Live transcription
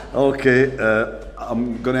Okay,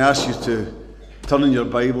 I'm going to ask you to turn in your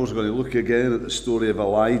Bibles. We're going to look again at the story of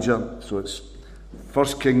Elijah. So it's 1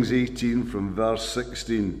 Kings 18 from verse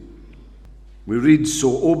 16. We read,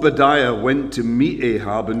 "So Obadiah went to meet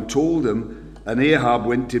Ahab and told him, and Ahab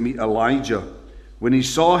went to meet Elijah. When he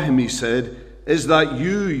saw him, he said, 'Is that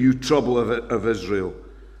you trouble of Israel?'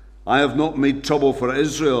 'I have not made trouble for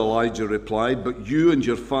Israel,' Elijah replied, 'but you and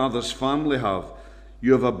your father's family have.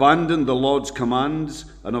 You have abandoned the Lord's commands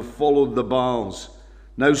and have followed the Baals.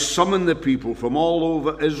 Now summon the people from all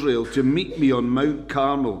over Israel to meet me on Mount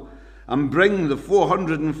Carmel, and bring the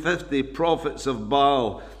 450 prophets of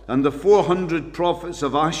Baal and the 400 prophets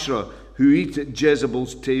of Asherah who eat at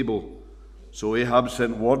Jezebel's table.' So Ahab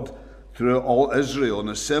sent word throughout all Israel and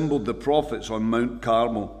assembled the prophets on Mount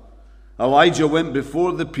Carmel. Elijah went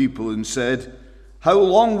before the people and said, 'How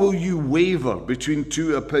long will you waver between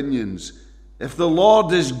two opinions? If the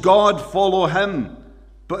Lord is God, follow him.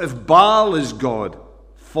 But if Baal is God,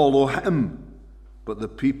 follow him.' But the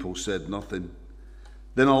people said nothing.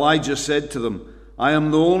 Then Elijah said to them, 'I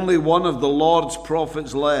am the only one of the Lord's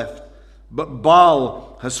prophets left, but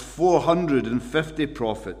Baal has 450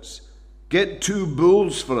 prophets. Get 2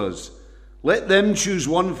 bulls for us. Let them choose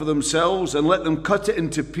one for themselves, and let them cut it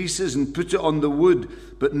into pieces and put it on the wood,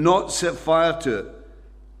 but not set fire to it.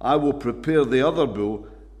 I will prepare the other bull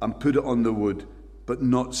and put it on the wood, but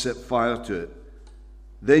not set fire to it.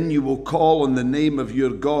 Then you will call on the name of your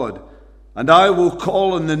God, and I will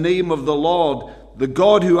call on the name of the Lord, the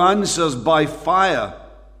God who answers by fire.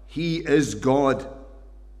 He is God.'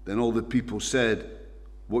 Then all the people said,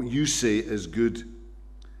 'What you say is good.'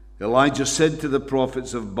 Elijah said to the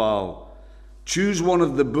prophets of Baal, 'Choose one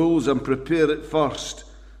of the bulls and prepare it first,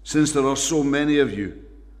 since there are so many of you.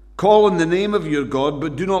 Call on the name of your God,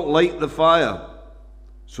 but do not light the fire.'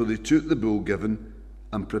 So they took the bull given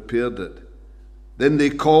and prepared it. Then they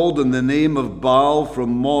called on the name of Baal from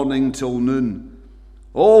morning till noon.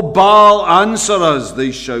 'O Baal, answer us,' they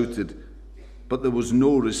shouted. But there was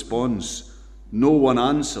no response. No one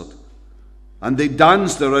answered. And they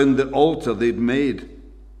danced around the altar they'd made.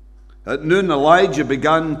 At noon, Elijah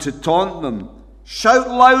began to taunt them. 'Shout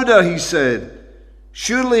louder,' he said.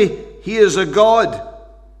 'Surely he is a god.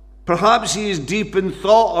 Perhaps he is deep in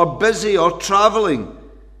thought or busy or traveling.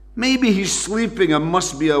 Maybe he's sleeping and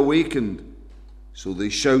must be awakened.' So they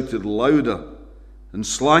shouted louder and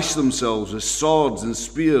slashed themselves with swords and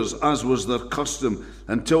spears, as was their custom,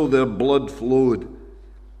 until their blood flowed.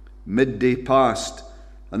 Midday passed,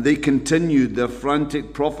 and they continued their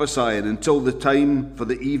frantic prophesying until the time for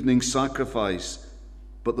the evening sacrifice.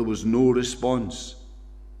 But there was no response.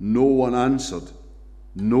 No one answered.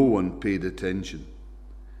 No one paid attention.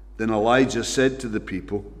 Then Elijah said to the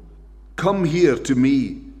people, 'Come here to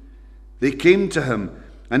me.' They came to him,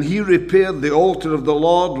 and he repaired the altar of the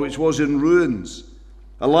Lord, which was in ruins.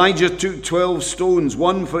 Elijah took 12 stones,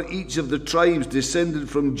 one for each of the tribes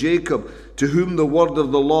descended from Jacob, to whom the word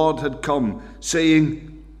of the Lord had come,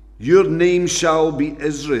 saying, 'Your name shall be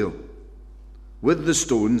Israel.' With the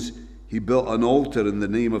stones he built an altar in the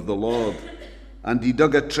name of the Lord, and he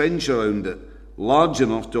dug a trench around it, large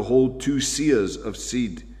enough to hold 2 seahs of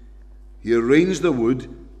seed. He arranged the wood,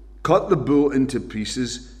 cut the bull into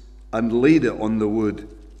pieces, and laid it on the wood.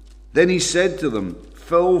 Then he said to them,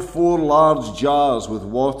 'Fill 4 large jars with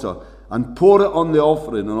water, and pour it on the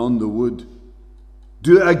offering and on the wood.'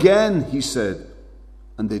 'Do it again,' he said,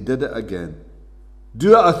 and they did it again.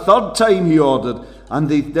 'Do it a 3rd time,' he ordered, and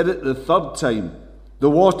they did it the 3rd time. The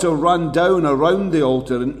water ran down around the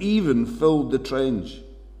altar and even filled the trench.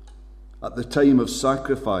 At the time of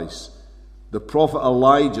sacrifice, the prophet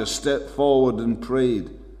Elijah stepped forward and prayed,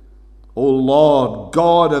 'O Lord,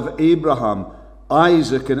 God of Abraham,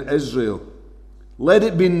 Isaac, and Israel, let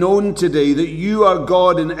it be known today that you are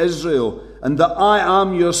God in Israel, and that I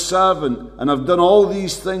am your servant, and have done all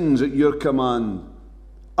these things at your command.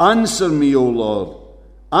 Answer me, O Lord,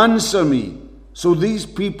 answer me, so these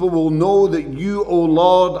people will know that you, O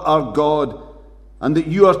Lord, are God, and that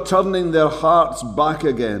you are turning their hearts back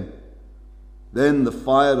again.' Then the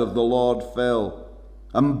fire of the Lord fell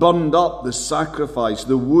and burned up the sacrifice,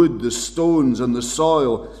 the wood, the stones, and the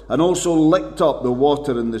soil, and also licked up the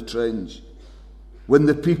water in the trench. When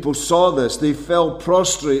the people saw this, they fell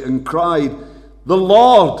prostrate and cried, 'The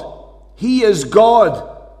Lord, he is God!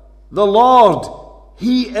 The Lord,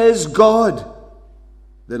 he is God!'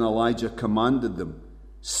 Then Elijah commanded them,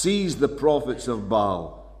 'Seize the prophets of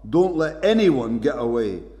Baal. Don't let anyone get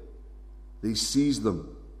away.' They seized them,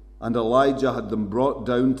 and Elijah had them brought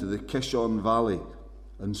down to the Kishon Valley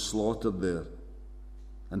and slaughtered there.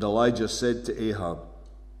 And Elijah said to Ahab,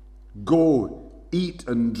 'Go, eat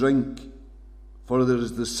and drink, for there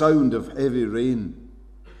is the sound of heavy rain."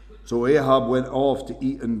 So Ahab went off to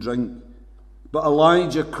eat and drink. But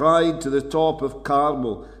Elijah cried to the top of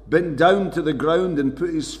Carmel, bent down to the ground and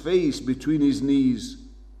put his face between his knees.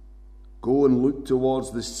 "Go and look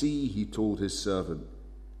towards the sea," he told his servant.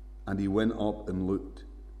 And he went up and looked.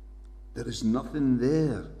 "There is nothing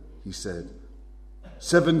there," he said.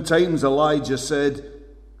 7 times Elijah said,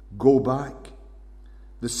 "Go back."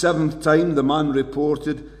 The 7th time the man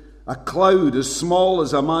reported, "A cloud as small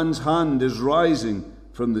as a man's hand is rising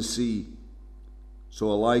from the sea."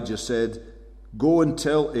 So Elijah said, "Go and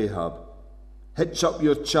tell Ahab, hitch up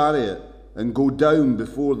your chariot and go down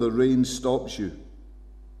before the rain stops you."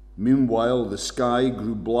 Meanwhile, the sky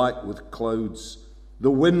grew black with clouds.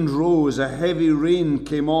 The wind rose, a heavy rain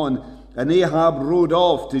came on, and Ahab rode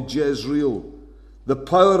off to Jezreel. The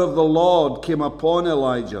power of the Lord came upon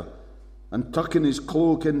Elijah, and tucking his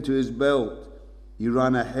cloak into his belt, he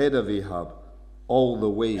ran ahead of Ahab all the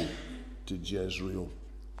way to Jezreel.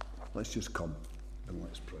 Let's just come and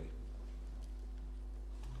let's pray.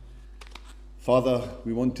 Father,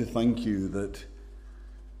 we want to thank you that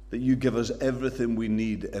you give us everything we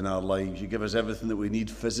need in our lives. You give us everything that we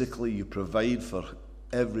need physically. You provide for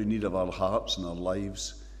every need of our hearts and our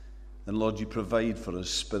lives. And Lord, you provide for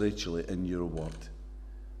us spiritually in your word.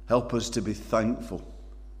 Help us to be thankful.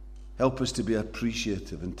 Help us to be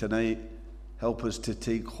appreciative. And tonight, help us to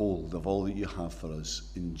take hold of all that you have for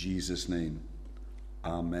us. In Jesus' name,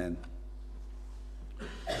 amen.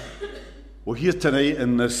 Well, here tonight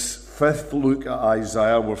in this 5th look at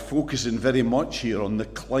Isaiah, we're focusing very much here on the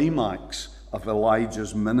climax of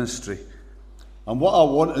Elijah's ministry. And what I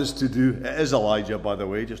want us to do, it is Elijah, by the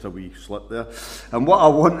way, just a wee slip there. And what I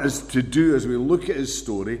want us to do as we look at his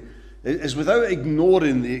story is, without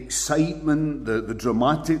ignoring the excitement, the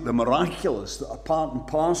dramatic, the miraculous that are part and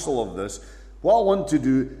parcel of this, what I want to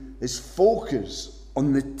do is focus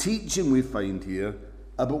on the teaching we find here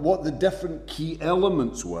about what the different key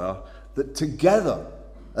elements were that together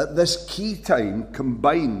at this key time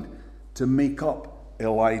combined to make up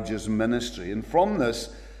Elijah's ministry. And from this,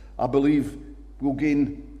 I believe we'll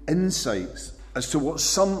gain insights as to what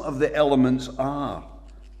some of the elements are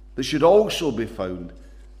that should also be found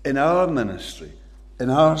in our ministry, in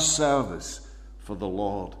our service for the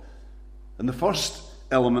Lord. And the first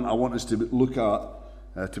element I want us to look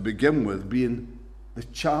at to begin with being the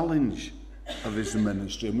challenge of his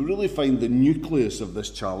ministry. And we really find the nucleus of this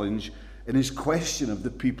challenge in his question of the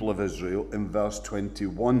people of Israel in verse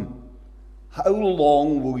 21. How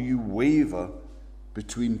long will you waver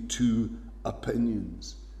between two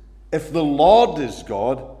opinions? If the Lord is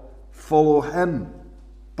God, follow him.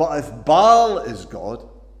 But if Baal is God,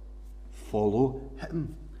 follow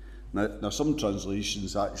him. Now some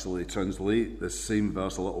translations actually translate this same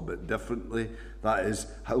verse a little bit differently. That is,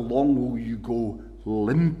 how long will you go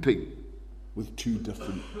limping with two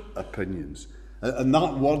different opinions? And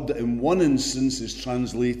that word in one instance is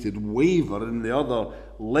translated waver, and the other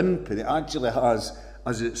limp. And it actually has,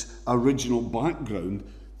 as its original background,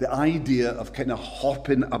 the idea of kind of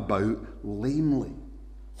hopping about lamely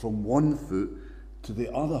from one foot to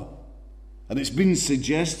the other. And it's been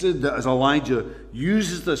suggested that as Elijah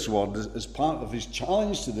uses this word as part of his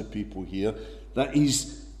challenge to the people here, that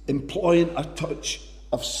he's employing a touch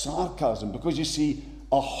of sarcasm. Because you see,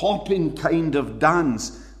 a hopping kind of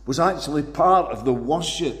dance was actually part of the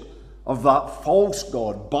worship of that false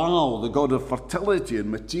god, Baal, the god of fertility and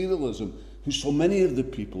materialism, who so many of the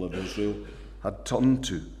people of Israel had turned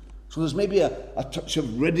to. So there's maybe a touch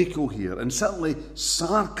of ridicule here, and certainly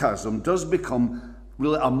sarcasm does become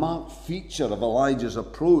really a marked feature of Elijah's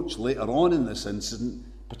approach later on in this incident,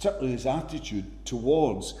 particularly his attitude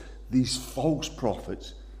towards these false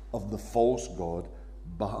prophets of the false god,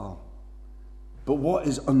 Baal. But what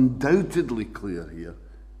is undoubtedly clear here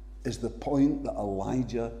is the point that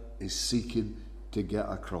Elijah is seeking to get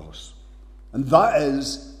across. And that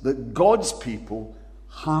is that God's people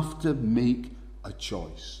have to make a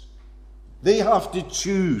choice. They have to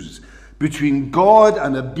choose between God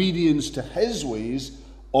and obedience to his ways,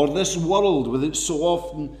 or this world with its so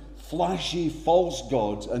often flashy false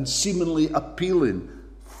gods and seemingly appealing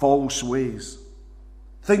false ways.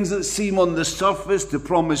 Things that seem on the surface to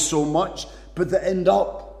promise so much, but that end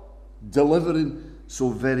up delivering so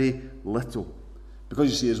very little.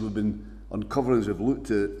 Because you see, as we've been uncovering, as we've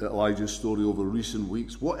looked at Elijah's story over recent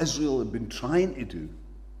weeks, what Israel had been trying to do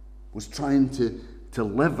was trying to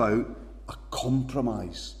live out a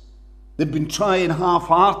compromise. They'd been trying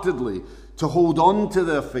half-heartedly to hold on to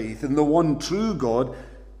their faith in the one true God,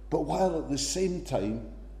 but while at the same time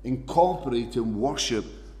incorporating worship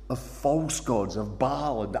of false gods, of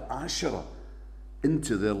Baal and Asherah.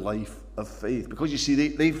 into their life of faith. Because you see,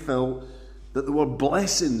 they felt that there were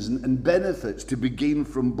blessings and benefits to be gained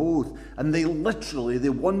from both. And they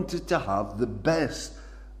wanted to have the best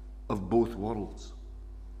of both worlds.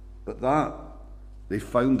 But that, they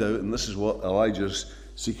found out, and this is what Elijah's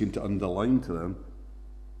seeking to underline to them,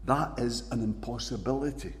 that is an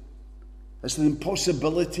impossibility. It's an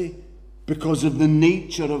impossibility because of the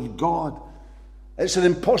nature of God. It's an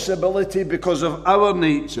impossibility because of our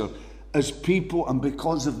nature as people and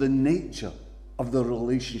because of the nature of the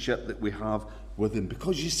relationship that we have with Him.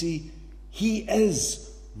 Because you see, He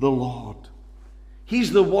is the Lord.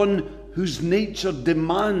 He's the one whose nature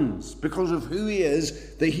demands, because of who He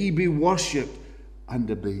is, that He be worshipped and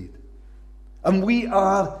obeyed. And we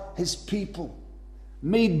are His people,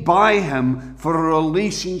 made by Him for a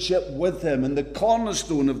relationship with Him. And the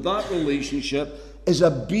cornerstone of that relationship is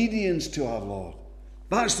obedience to our Lord.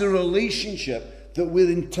 That's the relationship that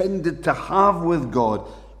we're intended to have with God.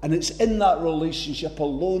 And it's in that relationship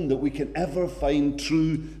alone that we can ever find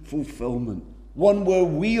true fulfillment. One where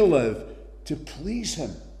we live to please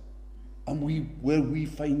Him, and where we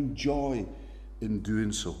find joy in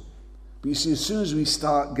doing so. But you see, as soon as we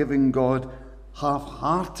start giving God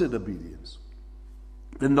half-hearted obedience,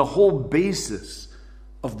 then the whole basis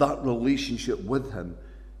of that relationship with Him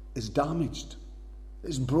is damaged.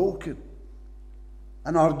 It's broken.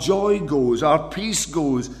 And our joy goes, our peace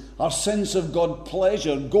goes, our sense of God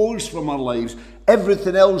pleasure goes from our lives.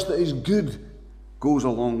 Everything else that is good goes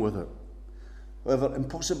along with it. However,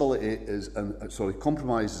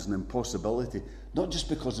 compromise is an impossibility, not just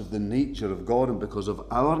because of the nature of God and because of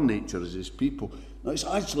our nature as His people. No, it's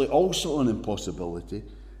actually also an impossibility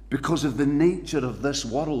because of the nature of this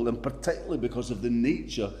world, and particularly because of the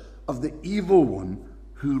nature of the evil one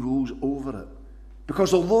who rules over it.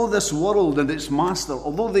 Because although this world and its master,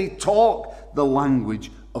 although they talk the language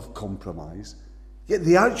of compromise, yet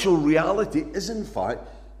the actual reality is in fact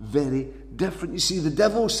very different. You see, the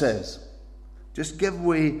devil says, just give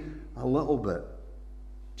way a little bit.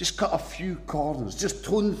 Just cut a few corners. Just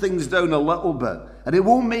tone things down a little bit. And it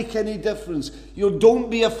won't make any difference. Don't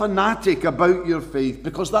be a fanatic about your faith,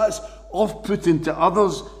 because that's off-putting to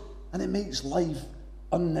others. And it makes life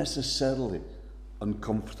unnecessarily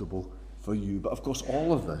uncomfortable for you. But of course,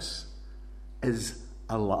 all of this is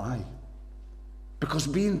a lie. Because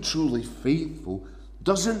being truly faithful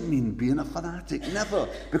doesn't mean being a fanatic. Never.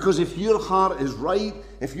 Because if your heart is right,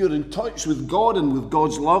 if you're in touch with God and with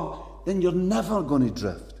God's love, then you're never going to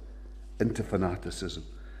drift into fanaticism.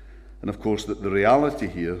 And of course, the reality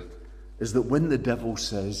here is that when the devil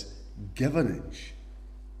says, give an inch,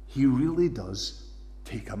 he really does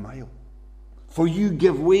take a mile. For you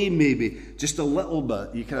give way maybe just a little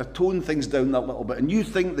bit. You kind of tone things down that little bit. And you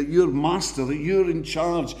think that you're master, that you're in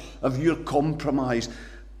charge of your compromise.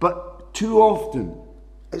 But too often,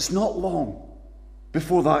 it's not long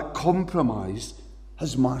before that compromise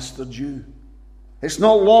has mastered you. It's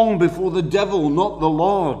not long before the devil, not the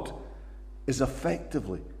Lord, is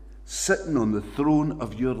effectively sitting on the throne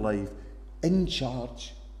of your life, in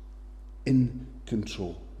charge, in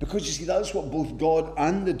control. Because you see, that's what both God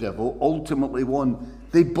and the devil ultimately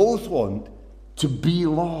want. They both want to be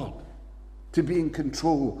Lord, to be in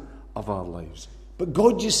control of our lives. But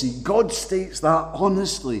God, you see, God states that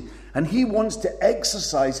honestly, and He wants to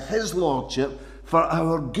exercise His lordship for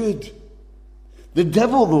our good. The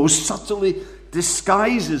devil, though, subtly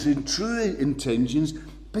disguises in true intentions,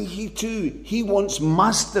 but he wants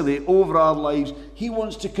mastery over our lives. He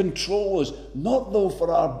wants to control us, not though for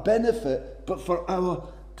our benefit, but for our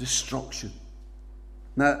destruction.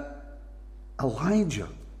 Now, Elijah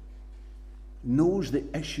knows the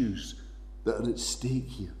issues that are at stake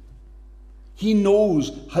here. He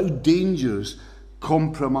knows how dangerous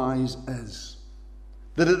compromise is.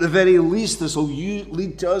 That at the very least this will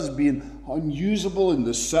lead to us being unusable in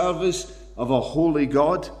the service of a holy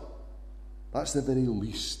God. That's the very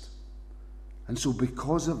least. And so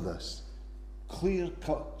because of this,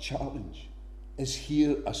 clear-cut challenge is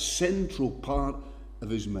here a central part of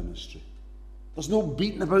his ministry. There's no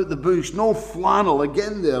beating about the bush, no flannel.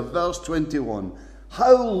 Again there, verse 21.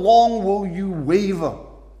 How long will you waver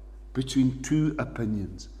between two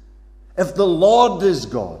opinions? If the Lord is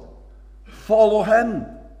God, follow Him.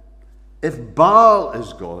 If Baal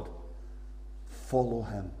is God, follow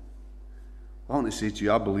him. I want to say to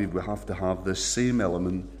you, I believe we have to have this same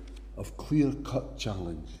element of clear-cut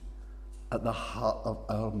challenge at the heart of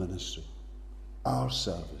our ministry, our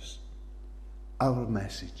service, our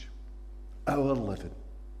message, our living.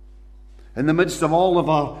 In the midst of all of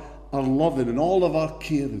our loving and all of our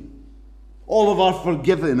caring, all of our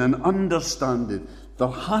forgiving and understanding, there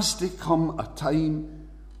has to come a time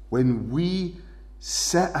when we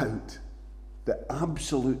set out the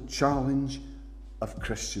absolute challenge of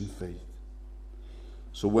Christian faith.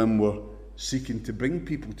 So when we're seeking to bring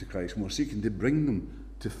people to Christ, when we're seeking to bring them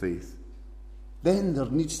to faith, then there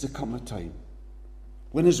needs to come a time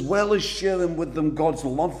when, as well as sharing with them God's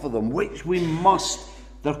love for them, which we must,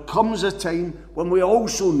 there comes a time when we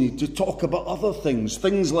also need to talk about other things,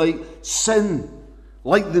 things like sin,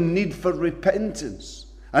 like the need for repentance,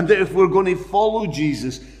 and that if we're going to follow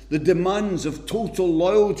Jesus, the demands of total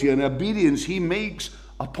loyalty and obedience he makes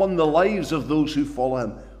upon the lives of those who follow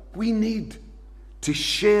him. We need to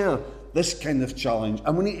share this kind of challenge,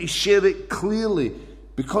 and we need to share it clearly,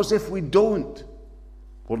 because if we don't,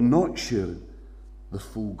 we're not sharing the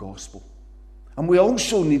full gospel. And we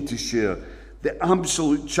also need to share the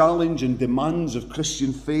absolute challenge and demands of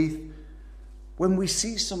Christian faith when we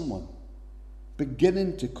see someone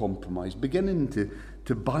beginning to compromise, beginning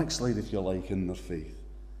to backslide, if you like, in their faith.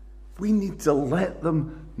 We need to let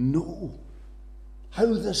them know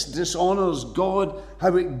how this dishonours God,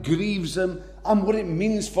 how it grieves him, and what it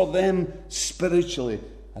means for them spiritually,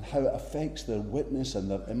 and how it affects their witness and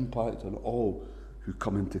their impact on all who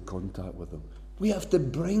come into contact with them. We have to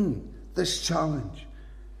bring this challenge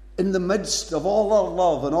in the midst of all our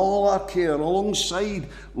love and all our care, alongside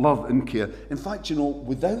love and care. In fact,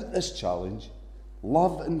 without this challenge,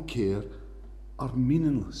 love and care are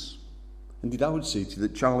meaningless. Indeed, I would say to you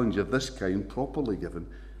that challenge of this kind, properly given,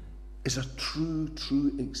 is a true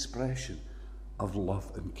expression of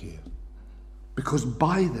love and care. Because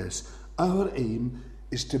by this, our aim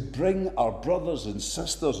is to bring our brothers and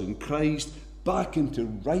sisters in Christ back into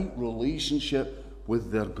right relationship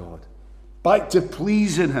with their God, back to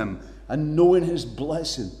pleasing him and knowing his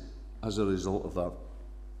blessing as a result of that.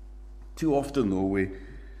 Too often, though, we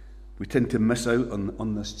tend to miss out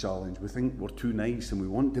on this challenge. We think we're too nice and we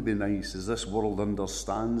want to be nice as this world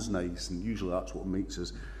understands nice, and usually that's what makes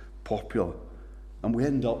us popular. And we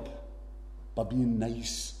end up by being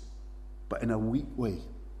nice, but in a weak way.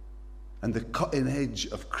 And the cutting edge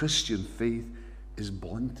of Christian faith is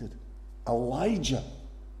blunted. Elijah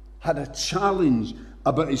had a challenge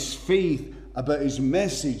about his faith, about his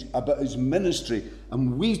message, about his ministry.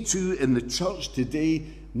 And we too in the church today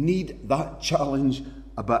need that challenge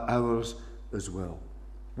about ours as well.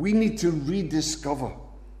 We need to rediscover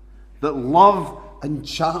that love and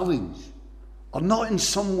challenge are not in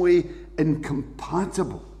some way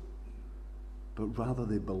incompatible, but rather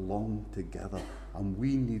they belong together. And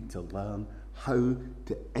we need to learn how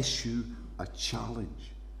to issue a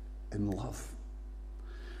challenge in love.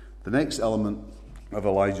 The next element of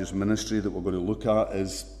Elijah's ministry that we're going to look at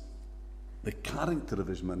is the character of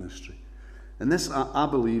his ministry. And this, I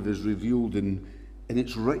believe, is revealed in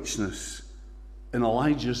its richness in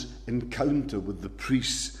Elijah's encounter with the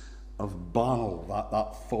priests of Baal,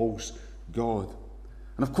 that false god.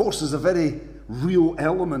 And of course, there's a very real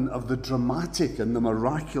element of the dramatic and the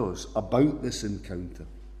miraculous about this encounter.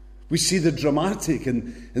 We see the dramatic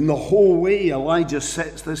in the whole way Elijah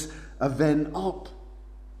sets this event up.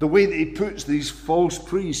 The way that he puts these false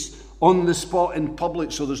priests on the spot in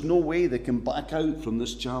public so there's no way they can back out from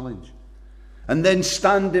this challenge. And then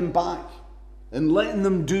standing back and letting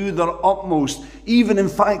them do their utmost, even in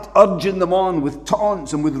fact urging them on with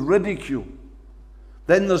taunts and with ridicule.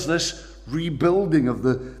 Then there's this rebuilding of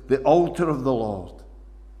the altar of the Lord,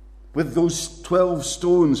 with those 12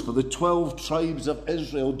 stones for the 12 tribes of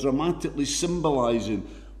Israel, dramatically symbolizing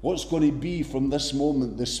what's going to be from this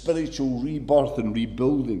moment, the spiritual rebirth and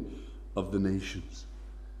rebuilding of the nations.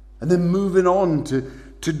 And then moving on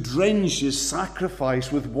to drench his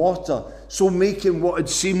sacrifice with water, so making what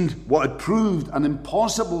had proved an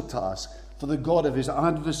impossible task for the God of his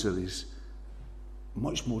adversaries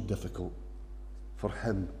much more difficult for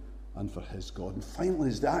him and for his God. And finally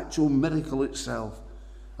is the actual miracle itself.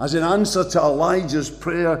 As in answer to Elijah's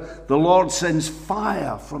prayer, the Lord sends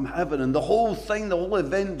fire from heaven, and the whole thing, the whole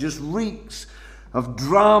event just reeks of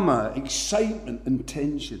drama, excitement, and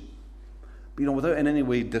tension. But without in any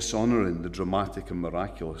way dishonouring the dramatic and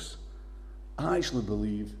miraculous, I actually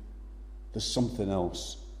believe there's something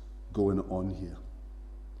else going on here.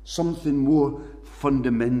 Something more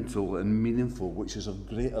fundamental and meaningful, which is of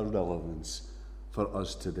greater relevance for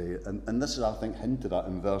us today. And this is, I think, hinted at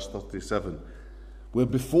in verse 37. Where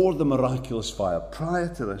before the miraculous fire, prior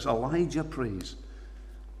to this, Elijah prays,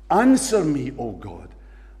 "Answer me, O God,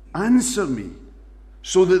 answer me,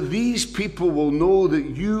 so that these people will know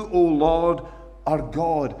that you, O Lord, are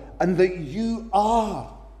God, and that you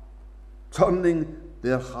are turning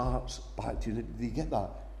their hearts back to you." Did you get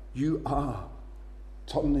that? You are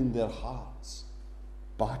turning their hearts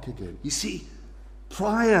back again. You see,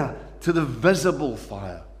 prior to the visible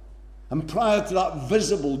fire, And prior to that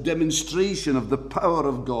visible demonstration of the power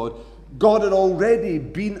of God, God had already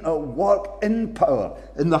been at work in power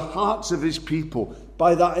in the hearts of his people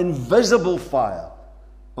by that invisible fire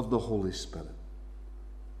of the Holy Spirit.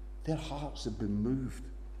 Their hearts had been moved.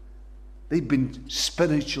 They'd been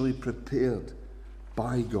spiritually prepared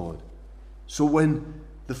by God. So when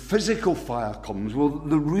the physical fire comes, well,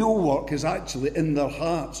 the real work is actually in their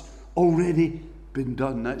hearts, already been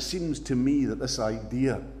done. Now, it seems to me that this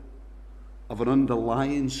idea of an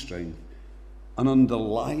underlying strength, an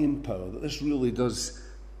underlying power, that this really does,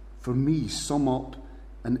 for me, sum up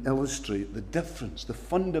and illustrate the difference, the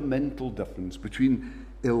fundamental difference between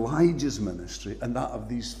Elijah's ministry and that of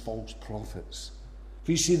these false prophets.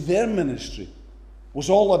 For you see, their ministry was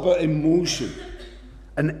all about emotion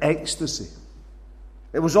and ecstasy.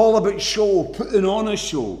 It was all about show, putting on a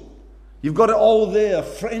show. You've got it all there,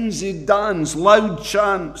 frenzied dance, loud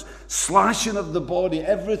chants, slashing of the body,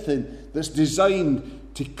 everything that's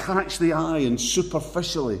designed to catch the eye and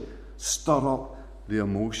superficially stir up the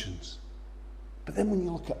emotions. But then when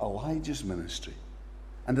you look at Elijah's ministry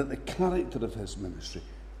and at the character of his ministry,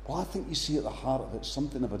 well, I think you see at the heart of it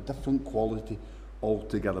something of a different quality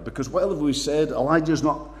altogether. Because what have we said? Elijah's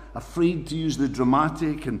not afraid to use the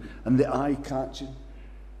dramatic and the eye-catching.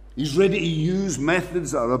 He's ready to use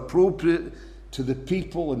methods that are appropriate to the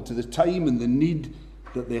people and to the time and the need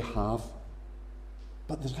that they have.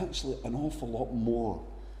 But there's actually an awful lot more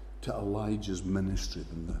to Elijah's ministry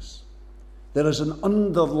than this. There is an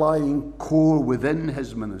underlying core within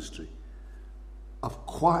his ministry of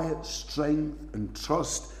quiet strength and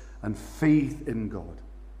trust and faith in God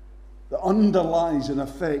that underlies and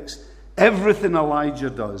affects everything Elijah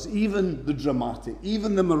does, even the dramatic,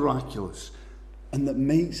 even the miraculous, and that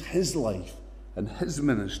makes his life and his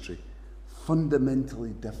ministry fundamentally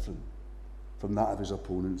different from that of his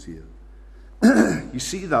opponents here. You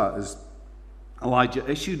see that as Elijah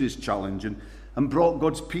issued his challenge and brought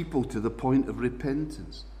God's people to the point of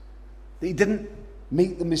repentance. He didn't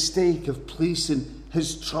make the mistake of placing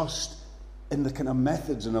his trust in the kind of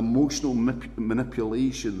methods and emotional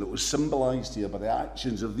manipulation that was symbolized here by the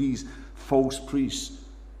actions of these false priests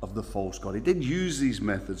of the false god. He did use these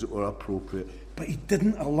methods that were appropriate, but he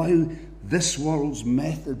didn't allow this world's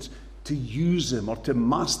methods to use him or to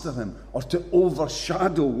master him or to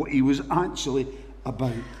overshadow what he was actually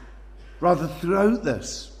about. Rather, throughout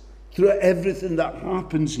this, throughout everything that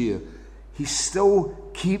happens here, he still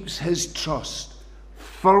keeps his trust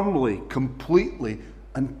firmly, completely,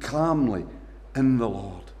 and calmly in the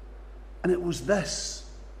Lord. And it was this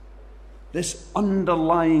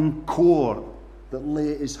underlying core that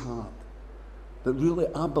lay at his heart that really,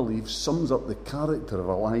 I believe, sums up the character of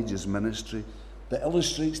Elijah's ministry, that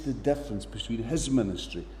illustrates the difference between his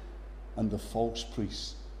ministry and the false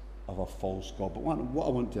priests of a false god. But what I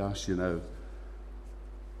want to ask you now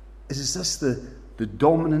is this the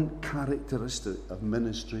dominant characteristic of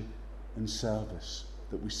ministry and service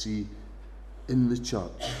that we see in the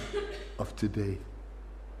church of today?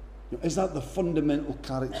 Is that the fundamental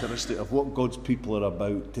characteristic of what God's people are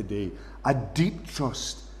about today? A deep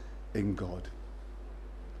trust in God.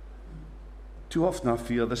 Too often I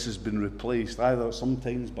fear this has been replaced either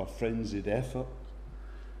sometimes by frenzied effort,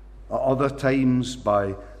 at other times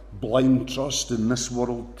by blind trust in this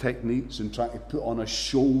world techniques and trying to put on a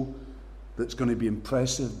show that's going to be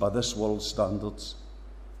impressive by this world's standards,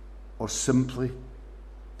 or simply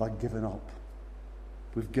by giving up.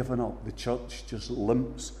 We've given up. The church just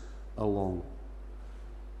limps along.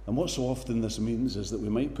 And what so often this means is that we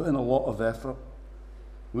might put in a lot of effort,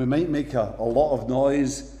 we might make a lot of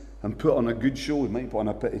noise and put on a good show, we might put on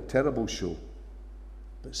a pretty terrible show,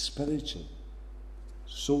 but spiritually,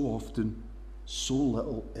 so often, so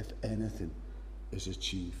little, if anything, is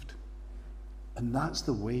achieved. And that's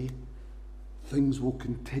the way things will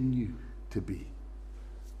continue to be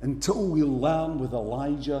until we learn with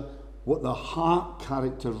Elijah what the heart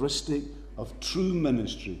characteristic of true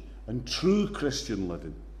ministry and true Christian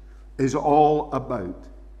living is all about.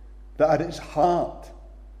 That at its heart,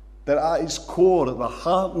 that at its core, at the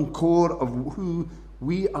heart and core of who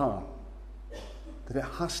we are, that it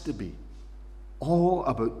has to be all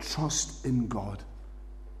about trust in God.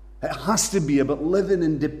 It has to be about living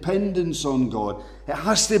in dependence on God. It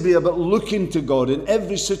has to be about looking to God in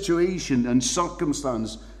every situation and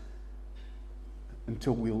circumstance,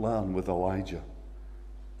 until we learn with Elijah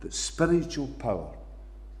that spiritual power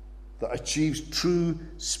that achieves true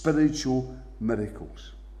spiritual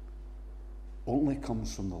miracles only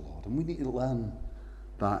comes from the Lord. And we need to learn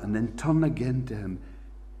that and then turn again to him,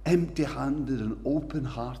 empty-handed and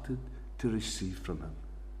open-hearted to receive from him.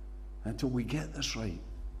 Until we get this right,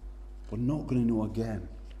 we're not going to know again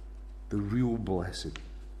the real blessing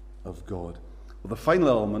of God. Well, the final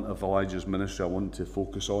element of Elijah's ministry I want to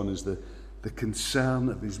focus on is the concern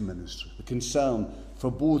of his ministry. The concern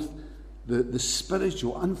for both the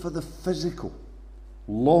spiritual and for the physical,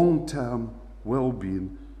 long-term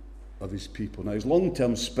well-being of his people. Now, his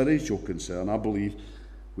long-term spiritual concern, I believe,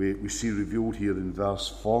 we see revealed here in verse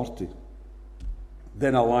 40.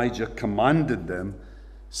 Then Elijah commanded them,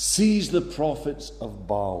 "Seize the prophets of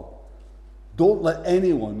Baal. Don't let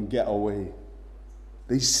anyone get away."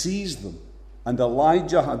 They seized them, and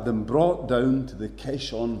Elijah had them brought down to the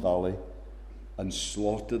Kishon Valley and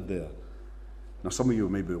slaughtered there. Now, some of you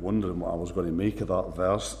may be wondering what I was going to make of that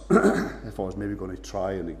verse, if I was maybe going to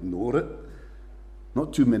try and ignore it.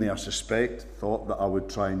 Not too many, I suspect, thought that I would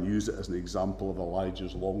try and use it as an example of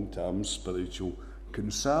Elijah's long-term spiritual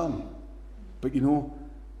concern. But you know,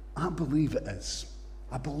 I believe it is.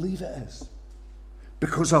 I believe it is.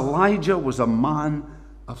 Because Elijah was a man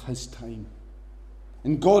of his time.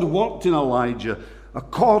 And God worked in Elijah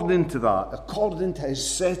according to that, according to his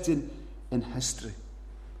setting in history.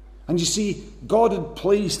 And you see, God had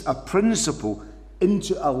placed a principle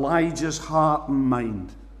into Elijah's heart and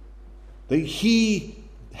mind. That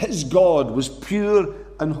his God, was pure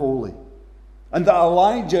and holy. And that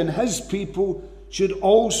Elijah and his people should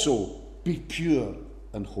also be pure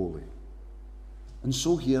and holy. And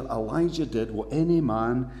so here Elijah did what any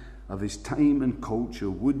man of his time and culture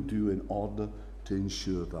would do in order to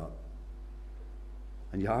ensure that.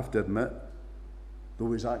 And you have to admit,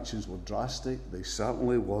 though his actions were drastic, they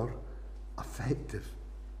certainly were effective.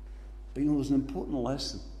 But you know, there's an important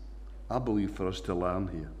lesson, I believe, for us to learn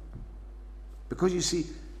here. Because you see,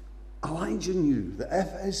 Elijah knew that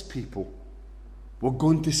if his people were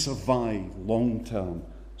going to survive long-term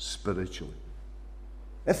spiritually,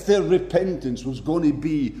 if their repentance was going to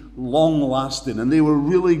be long-lasting and they were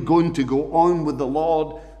really going to go on with the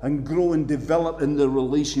Lord and grow and develop in their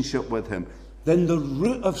relationship with him, then the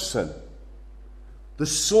root of sin, the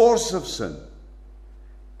source of sin,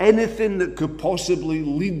 anything that could possibly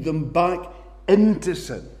lead them back into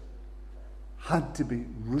sin, had to be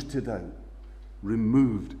rooted out,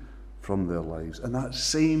 removed from their lives. And that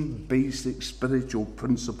same basic spiritual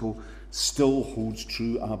principle still holds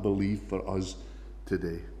true, I believe, for us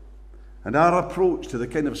today. And our approach to the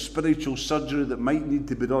kind of spiritual surgery that might need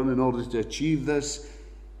to be done in order to achieve this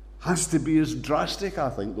has to be as drastic, I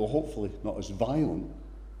think, though hopefully not as violent,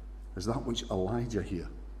 as that which Elijah here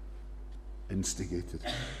instigated.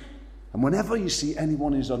 And whenever you see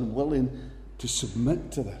anyone is unwilling to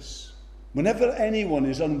submit to this, whenever anyone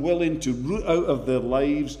is unwilling to root out of their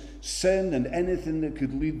lives sin and anything that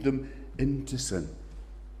could lead them into sin,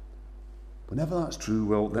 whenever that's true,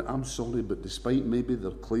 well, then I'm sorry, but despite maybe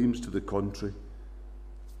their claims to the contrary,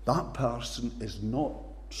 that person is not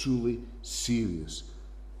truly serious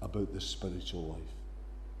about the spiritual life.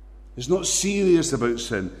 Is not serious about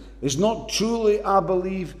sin. Is not truly, I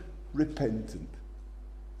believe, repentant.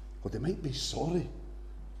 Well, they might be sorry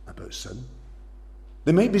about sin.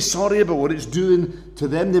 They might be sorry about what it's doing to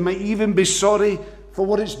them. They might even be sorry for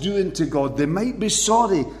what it's doing to God. They might be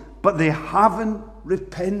sorry, but they haven't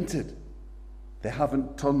repented. They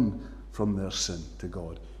haven't turned from their sin to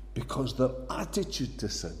God, because their attitude to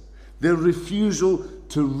sin, their refusal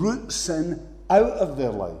to root sin out of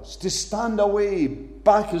their lives, to stand away,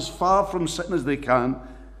 back as far from sin as they can,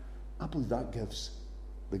 I believe that gives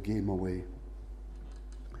the game away.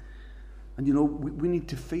 And you know, we need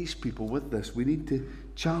to face people with this. We need to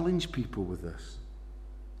challenge people with this.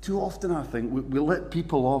 Too often, I think, we let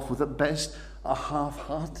people off with, at best, a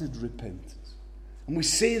half-hearted repentance. And we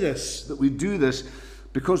say this, that we do this,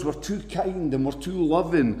 because we're too kind and we're too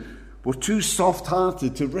loving, we're too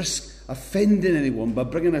soft-hearted to risk offending anyone by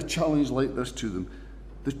bringing a challenge like this to them.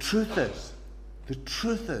 The truth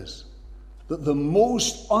is that the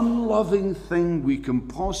most unloving thing we can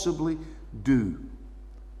possibly do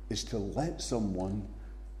is to let someone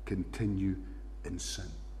continue in sin.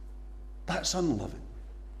 That's unloving.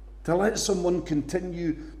 To let someone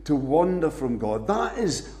continue to wander from God, that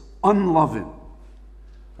is unloving.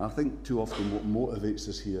 I think too often what motivates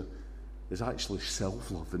us here is actually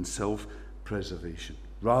self-love and self-preservation,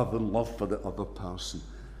 rather than love for the other person.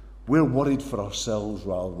 We're worried for ourselves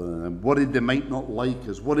rather than them, worried they might not like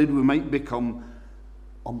us, worried we might become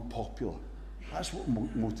unpopular. That's what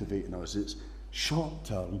motivating us. It's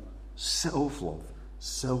short-term self-love,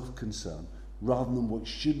 self-concern, rather than what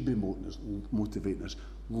should be motivating us,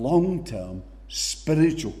 long-term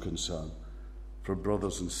spiritual concern for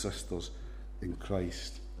brothers and sisters in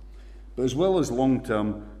Christ. But as well as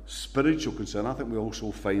long-term spiritual concern, I think we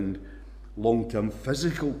also find long-term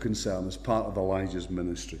physical concern as part of Elijah's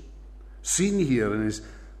ministry. Seen here in his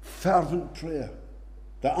fervent prayer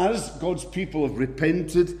that as God's people have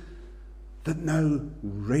repented, that now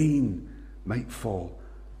rain might fall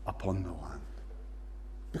upon the land.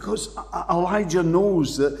 Because Elijah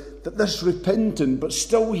knows that this repentant but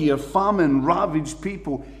still here famine-ravaged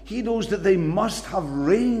people, he knows that they must have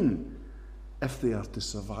rain if they are to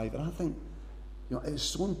survive. And I think it's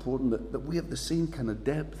so important that we have the same kind of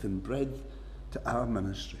depth and breadth to our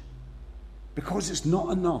ministry. Because it's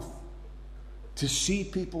not enough to see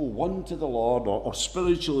people won to the Lord or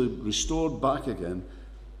spiritually restored back again.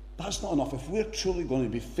 That's not enough. If we're truly going to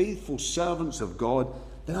be faithful servants of God,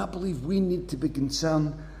 then I believe we need to be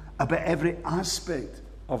concerned about every aspect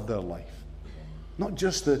of their life. Not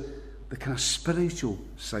just the kind of spiritual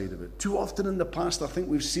side of it. Too often in the past, I think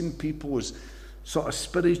we've seen people as sort of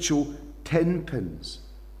spiritual tenpins.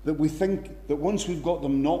 That we think that once we've got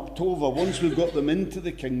them knocked over, once we've got them into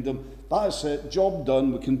the kingdom, that's it, job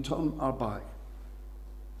done, we can turn our back.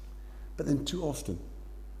 But then too often,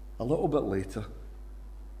 a little bit later,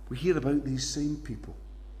 we hear about these same people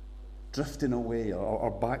drifting away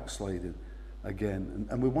or backsliding again.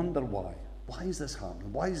 And we wonder why. Why is this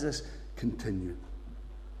happening? Why is this continuing?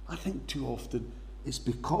 I think too often it's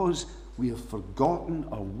because we have forgotten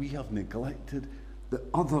or we have neglected the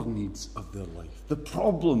other needs of their life. The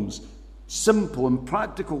problems, simple and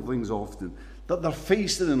practical things often, that they're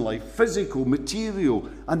facing in life, physical, material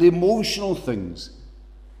and emotional things.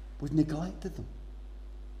 We've neglected them.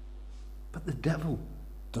 But the devil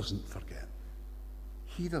doesn't forget.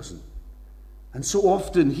 He doesn't. And so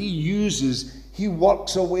often he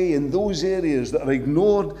works away in those areas that are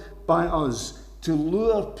ignored by us to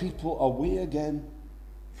lure people away again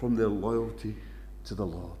from their loyalty to the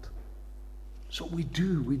Lord. So we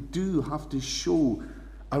do have to show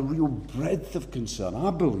a real breadth of concern,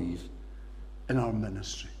 I believe, in our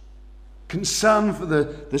ministry. Concern for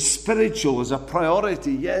the spiritual as a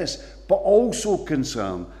priority, yes, but also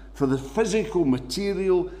concern for the physical,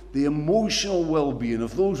 material, the emotional well-being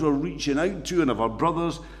of those we're reaching out to and of our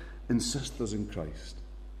brothers and sisters in Christ.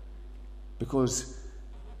 Because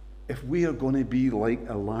if we are going to be like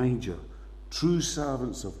Elijah, true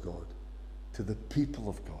servants of God, to the people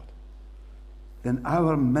of God, then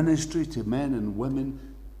our ministry to men and women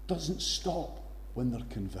doesn't stop when they're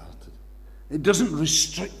converted. It doesn't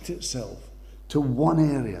restrict itself to one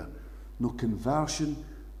area. No, conversion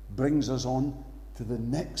brings us on to the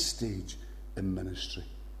next stage in ministry,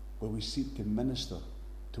 where we seek to minister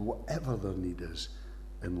to whatever their need is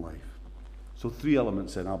in life. So 3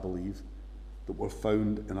 elements then, I believe, that were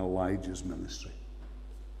found in Elijah's ministry.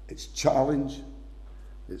 It's challenge,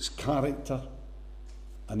 it's character,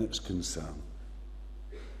 and it's concern.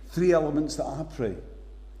 3 elements that I pray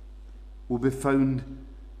will be found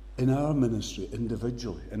in our ministry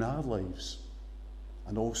individually, in our lives,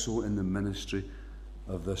 and also in the ministry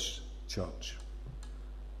of this church.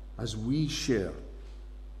 As we share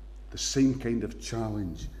the same kind of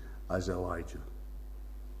challenge as Elijah,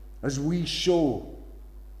 as we show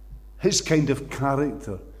his kind of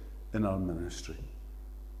character in our ministry,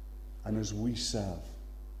 and as we serve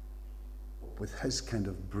with his kind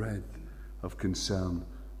of breadth of concern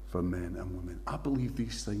for men and women. I believe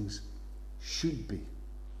these things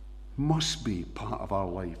must be part of our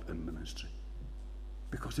life in ministry.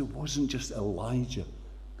 Because it wasn't just Elijah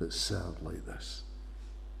that served like this.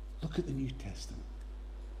 Look at the New Testament.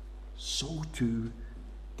 So too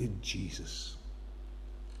did Jesus.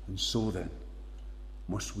 And so then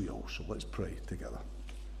must we also. Let's pray together.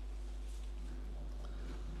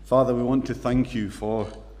 Father, we want to thank you for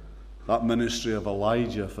that ministry of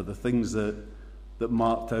Elijah, for the things that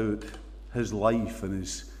marked out his life and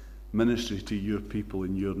his ministry to your people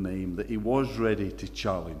in your name, that he was ready to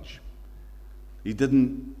challenge. He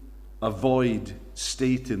didn't avoid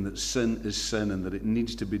stating that sin is sin and that it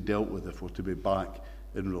needs to be dealt with if we're to be back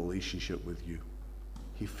in relationship with you.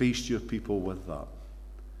 He faced your people with that.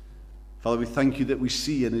 Father, we thank you that we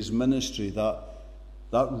see in his ministry that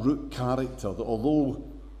root character, that although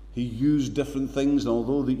he used different things and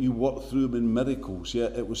although that you worked through him in miracles,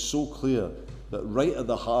 yet it was so clear that right at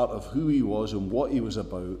the heart of who he was and what he was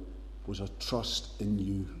about was a trust in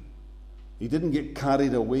you. He didn't get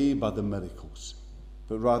carried away by the miracles,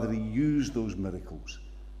 but rather he used those miracles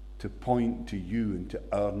to point to you and to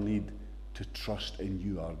our need to trust in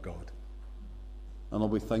you, our God. And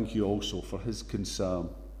Lord, we thank you also for his concern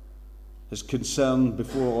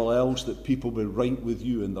before all else that people be right with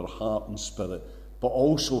you in their heart and spirit, but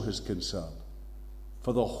also his concern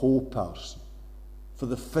for the whole person, for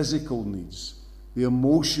the physical needs, the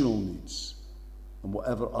emotional needs, and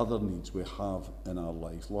whatever other needs we have in our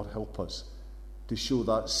life. Lord, help us to show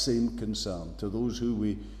that same concern to those who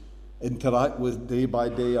we interact with day by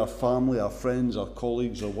day, our family, our friends, our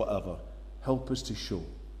colleagues, or whatever. Help us to show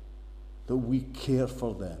that we care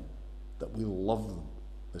for them, that we love them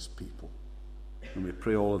as people. And we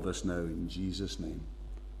pray all of this now in Jesus' name.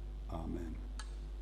 Amen.